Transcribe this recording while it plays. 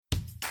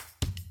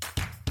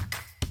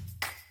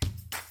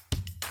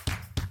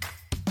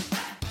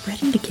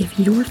ready to give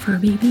your fur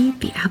baby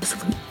the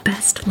absolute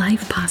best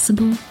life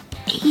possible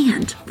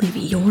and live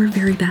your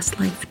very best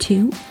life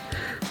too?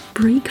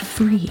 Break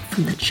free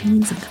from the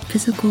chains of the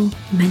physical,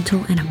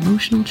 mental, and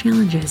emotional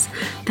challenges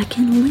that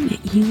can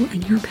limit you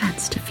and your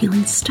pets to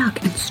feeling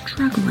stuck and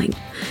struggling,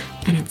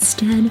 and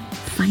instead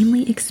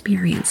finally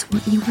experience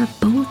what you are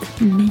both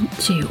meant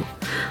to,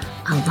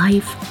 a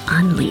life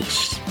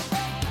unleashed.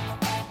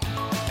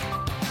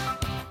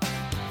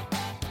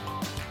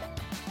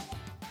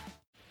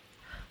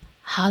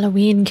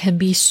 Halloween can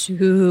be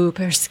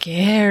super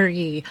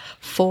scary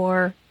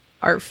for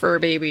our fur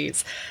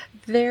babies.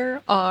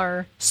 There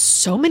are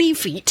so many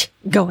feet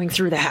going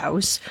through the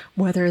house,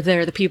 whether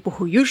they're the people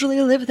who usually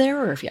live there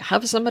or if you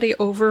have somebody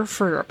over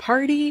for a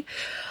party.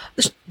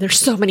 There's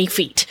so many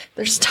feet.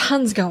 There's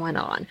tons going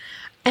on.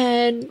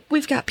 And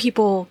we've got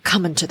people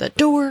coming to the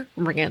door,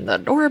 ringing the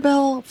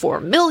doorbell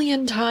 4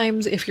 million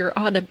times if you're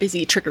on a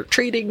busy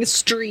trick-or-treating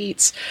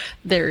street.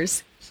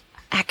 There's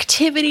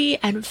activity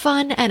and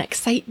fun and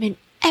excitement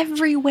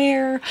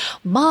everywhere.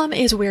 Mom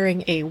is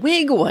wearing a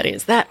wig. What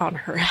is that on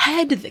her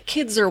head? The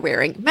kids are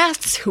wearing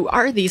masks. Who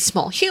are these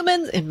small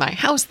humans? In my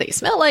house, they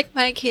smell like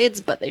my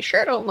kids, but they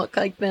sure don't look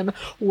like them.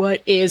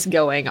 What is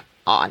going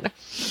on?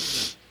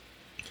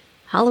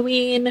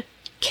 Halloween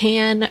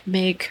can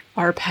make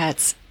our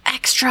pets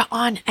extra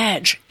on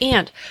edge,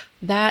 and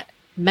that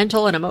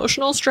mental and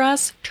emotional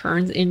stress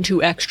turns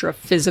into extra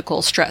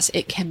physical stress.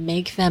 It can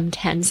make them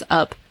tense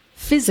up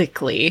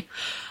physically.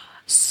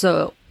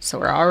 So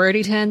we're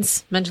already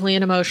tense mentally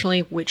and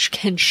emotionally, which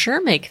can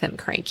sure make them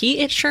cranky.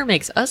 It sure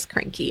makes us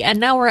cranky. And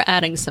now we're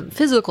adding some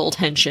physical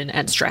tension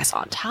and stress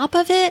on top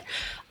of it.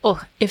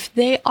 Oh, if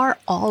they are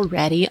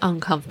already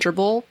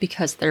uncomfortable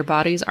because their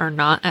bodies are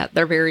not at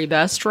their very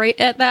best right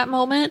at that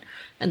moment,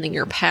 and then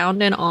you're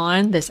pounding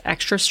on this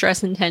extra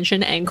stress and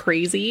tension and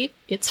crazy.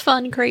 It's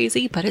fun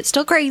crazy, but it's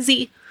still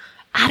crazy.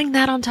 Adding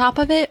that on top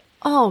of it,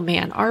 oh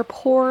man, our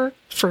poor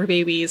fur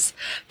babies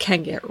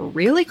can get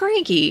really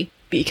cranky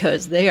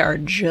because they are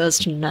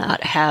just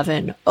not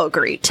having a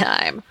great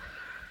time.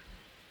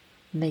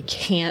 They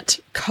can't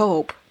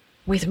cope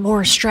with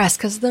more stress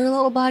because their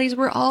little bodies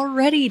were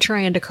already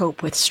trying to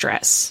cope with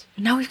stress.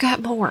 And now we've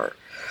got more.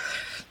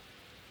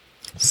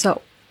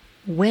 So,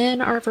 when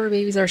our fur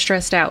babies are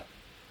stressed out,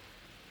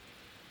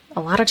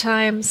 a lot of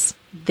times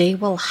they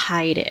will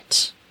hide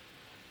it,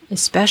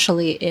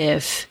 especially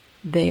if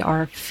they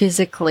are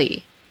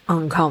physically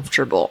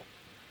uncomfortable.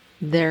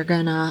 They're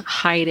gonna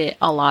hide it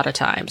a lot of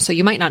times. So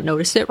you might not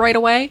notice it right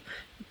away.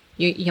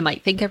 You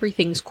might think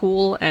everything's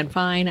cool and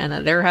fine and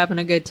that they're having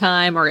a good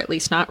time, or at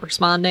least not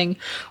responding,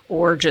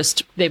 or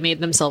just they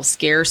made themselves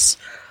scarce.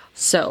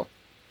 So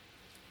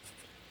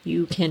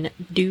you can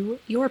do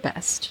your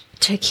best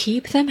to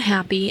keep them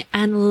happy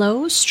and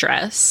low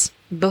stress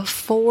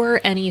before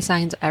any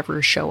signs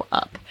ever show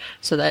up,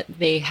 so that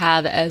they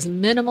have as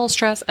minimal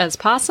stress as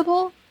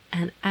possible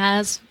and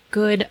as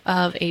good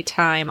of a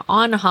time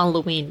on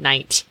Halloween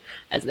night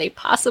as they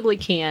possibly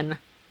can,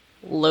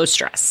 low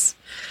stress.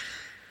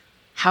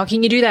 How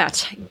can you do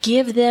that?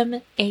 Give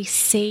them a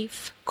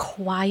safe,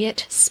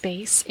 quiet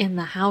space in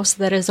the house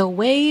that is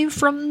away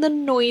from the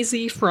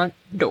noisy front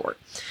door.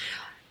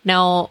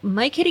 Now,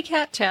 my kitty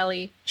cat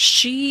Tally,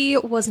 she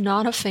was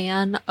not a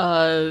fan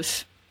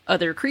of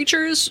other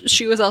creatures.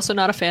 She was also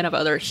not a fan of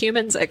other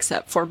humans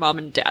except for mom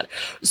and dad.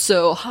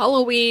 So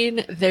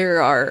Halloween,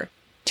 there are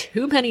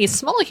too many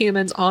small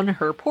humans on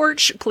her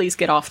porch. Please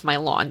get off my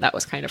lawn. That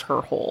was kind of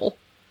her whole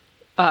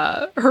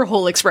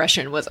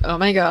expression was, oh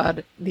my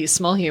god, these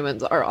small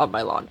humans are on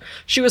my lawn.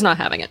 She was not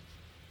having it.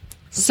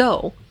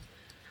 So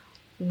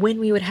when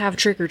we would have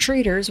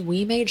trick-or-treaters,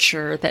 we made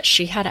sure that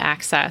she had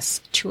access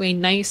to a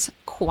nice,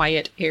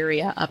 quiet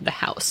area of the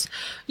house.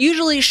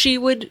 Usually she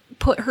would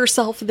put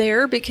herself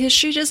there because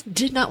she just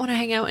did not want to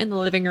hang out in the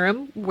living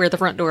room where the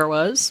front door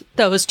was.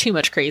 That was too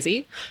much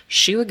crazy.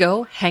 She would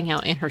go hang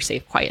out in her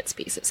safe, quiet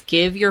spaces.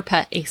 Give your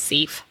pet a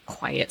safe,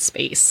 quiet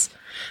space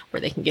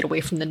where they can get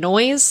away from the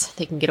noise,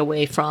 they can get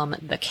away from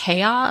the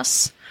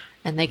chaos,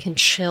 and they can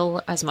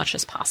chill as much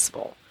as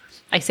possible.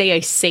 I say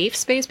a safe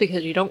space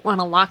because you don't want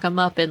to lock them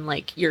up in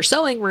like your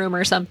sewing room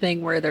or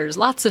something where there's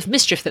lots of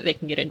mischief that they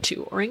can get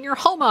into, or in your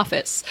home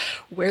office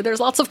where there's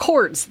lots of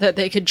cords that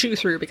they could chew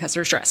through because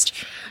they're stressed.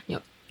 You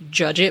know,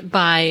 judge it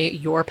by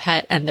your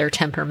pet and their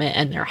temperament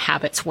and their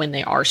habits when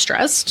they are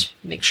stressed.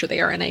 Make sure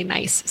they are in a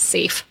nice,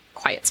 safe,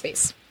 quiet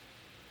space.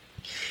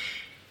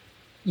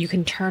 You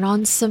can turn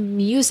on some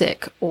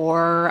music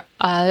or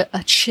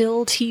a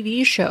chill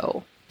TV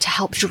show to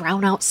help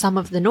drown out some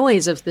of the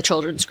noise of the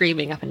children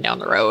screaming up and down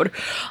the road,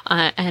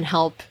 and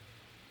help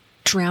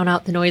drown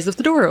out the noise of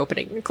the door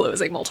opening and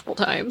closing multiple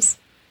times.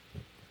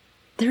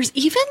 There's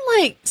even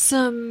like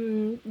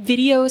some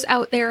videos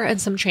out there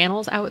and some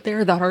channels out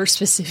there that are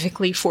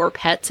specifically for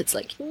pets. It's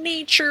like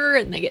nature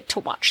and they get to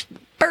watch the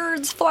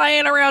birds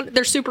flying around.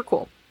 They're super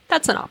cool.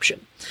 That's an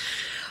option.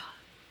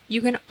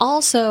 You can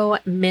also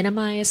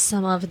minimize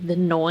some of the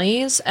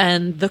noise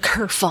and the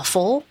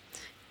kerfuffle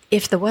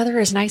if the weather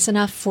is nice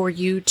enough for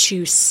you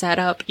to set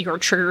up your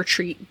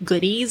trick-or-treat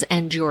goodies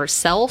and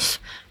yourself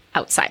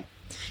outside,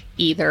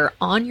 either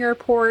on your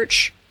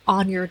porch,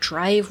 on your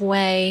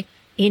driveway,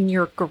 in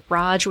your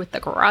garage with the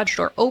garage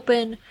door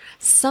open,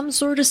 some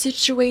sort of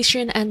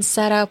situation and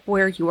setup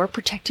where you are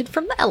protected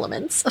from the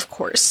elements, of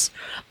course.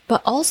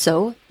 But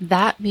also,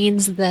 that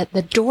means that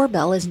the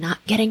doorbell is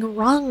not getting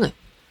rung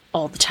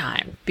all the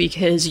time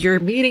because you're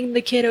meeting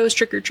the kiddos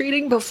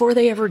trick-or-treating before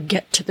they ever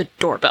get to the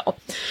doorbell.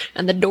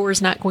 And the door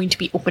is not going to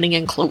be opening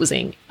and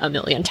closing a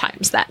million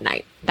times that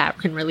night. That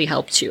can really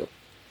help too.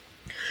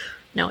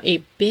 Now,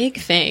 a big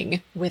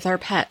thing with our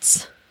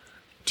pets,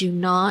 do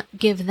not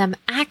give them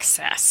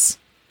access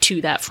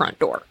to that front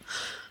door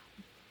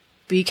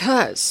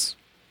because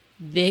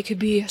they could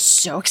be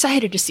so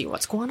excited to see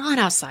what's going on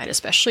outside,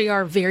 especially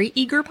our very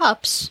eager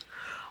pups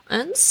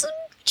and some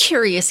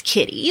curious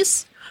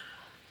kitties.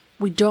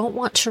 We don't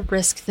want to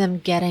risk them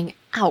getting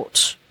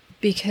out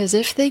because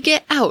if they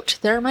get out,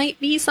 there might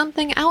be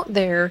something out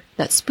there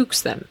that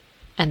spooks them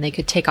and they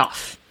could take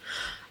off.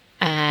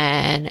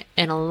 And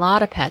in a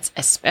lot of pets,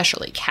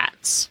 especially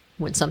cats,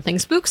 when something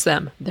spooks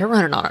them, they're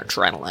running on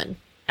adrenaline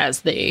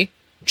as they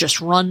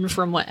just run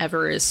from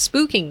whatever is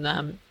spooking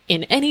them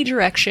in any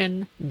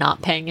direction,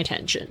 not paying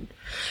attention.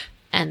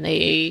 And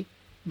they,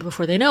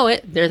 before they know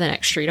it, they're the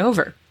next street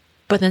over.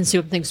 But then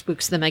something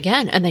spooks them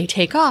again and they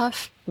take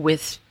off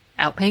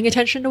without paying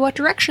attention to what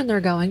direction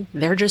they're going.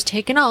 They're just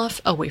taking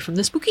off away from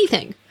the spooky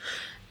thing.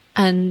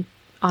 And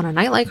on a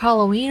night like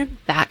Halloween,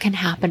 that can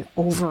happen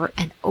over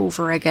and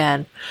over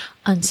again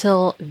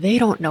until they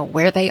don't know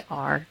where they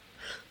are.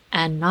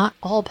 And not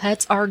all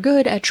pets are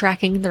good at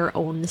tracking their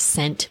own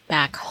scent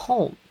back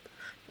home,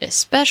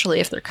 especially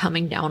if they're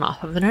coming down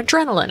off of an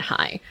adrenaline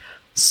high.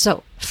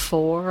 So,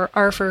 for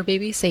our fur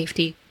baby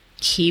safety,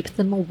 keep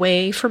them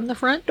away from the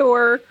front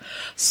door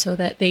so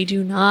that they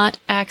do not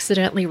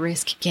accidentally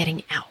risk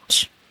getting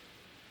out.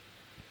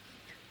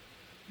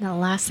 Now, the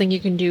last thing you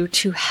can do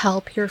to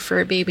help your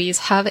fur babies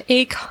have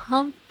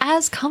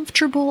as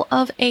comfortable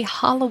of a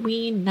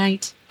Halloween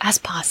night as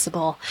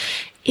possible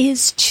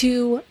is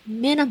to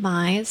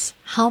minimize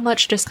how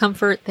much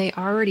discomfort they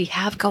already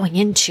have going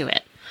into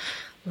it.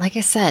 Like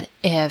I said,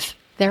 if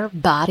their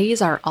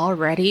bodies are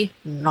already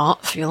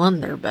not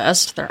feeling their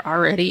best, they're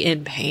already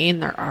in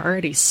pain, they're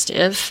already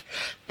stiff,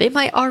 they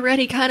might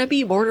already kind of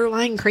be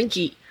borderline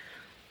cranky.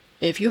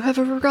 If you have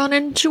ever gone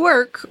into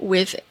work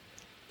with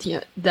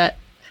that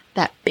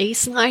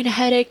baseline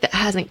headache that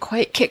hasn't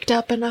quite kicked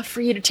up enough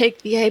for you to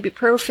take the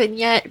ibuprofen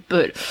yet,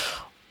 but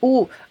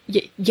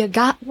you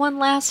got one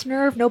last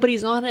nerve,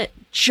 nobody's on it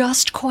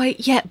just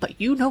quite yet, but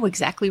you know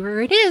exactly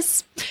where it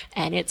is,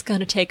 and it's going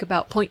to take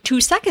about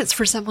 0.2 seconds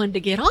for someone to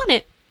get on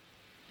it.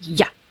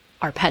 Yeah,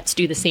 our pets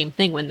do the same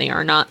thing when they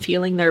are not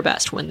feeling their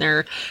best, when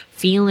they're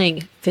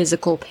feeling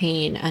physical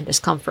pain and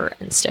discomfort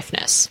and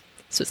stiffness.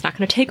 So it's not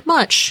going to take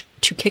much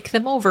to kick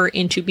them over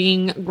into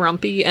being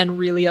grumpy and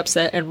really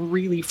upset and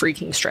really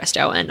freaking stressed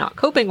out and not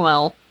coping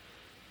well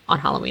on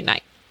Halloween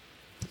night.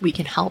 We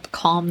can help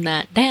calm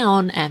that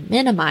down and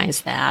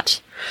minimize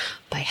that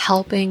by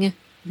helping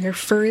their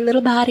furry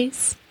little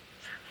bodies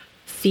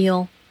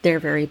feel their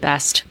very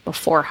best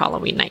before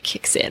Halloween night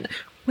kicks in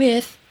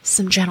with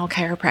some gentle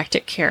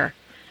chiropractic care.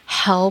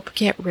 Help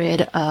get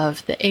rid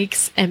of the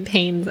aches and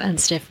pains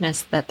and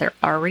stiffness that they're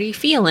already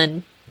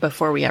feeling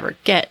before we ever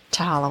get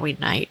to Halloween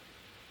night.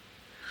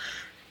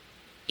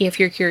 If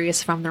you're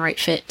curious if I'm the right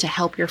fit to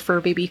help your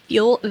fur baby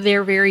feel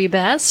their very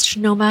best,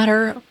 no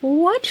matter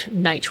what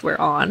night we're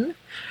on,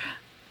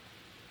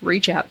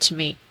 reach out to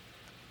me.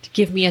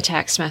 Give me a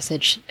text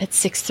message at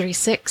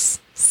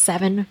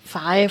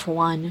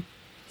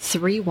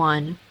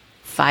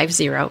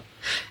 636-751-3150,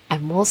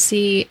 and we'll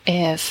see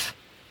if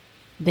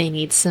they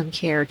need some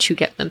care to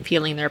get them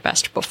feeling their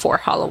best before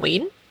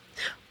Halloween.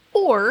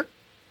 Or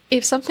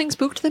if something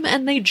spooked them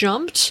and they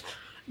jumped,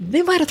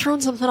 they might have thrown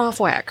something off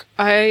whack.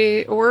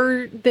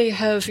 Or they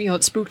have,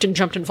 spooked and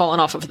jumped and fallen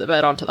off of the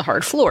bed onto the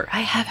hard floor.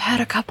 I have had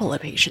a couple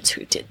of patients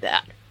who did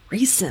that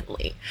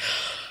recently.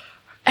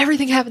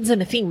 Everything happens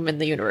in a theme in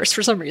the universe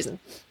for some reason.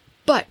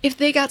 But if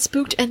they got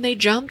spooked and they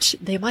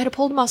jumped, they might have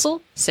pulled a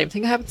muscle. Same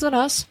thing happens in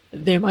us.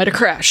 They might have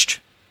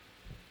crashed.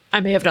 I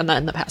may have done that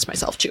in the past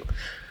myself too.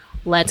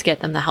 Let's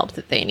get them the help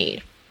that they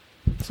need.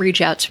 Reach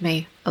out to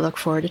me. I look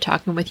forward to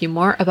talking with you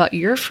more about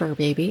your fur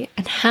baby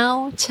and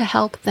how to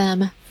help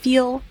them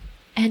feel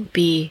and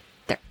be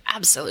their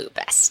absolute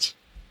best.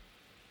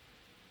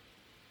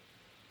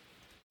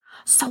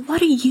 So what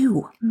do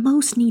you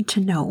most need to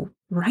know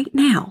right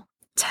now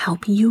to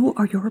help you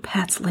or your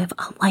pets live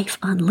a life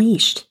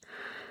unleashed?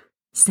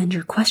 Send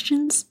your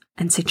questions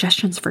and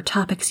suggestions for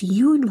topics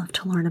you'd love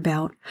to learn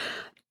about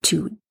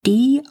to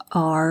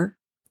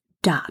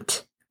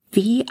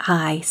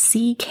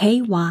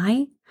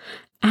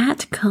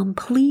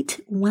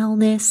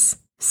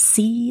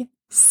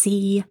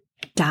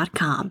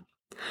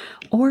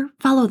or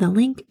follow the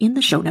link in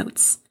the show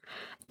notes.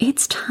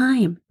 It's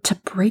time to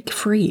break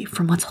free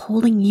from what's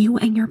holding you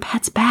and your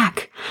pets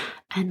back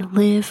and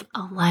live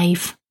a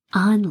life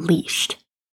unleashed.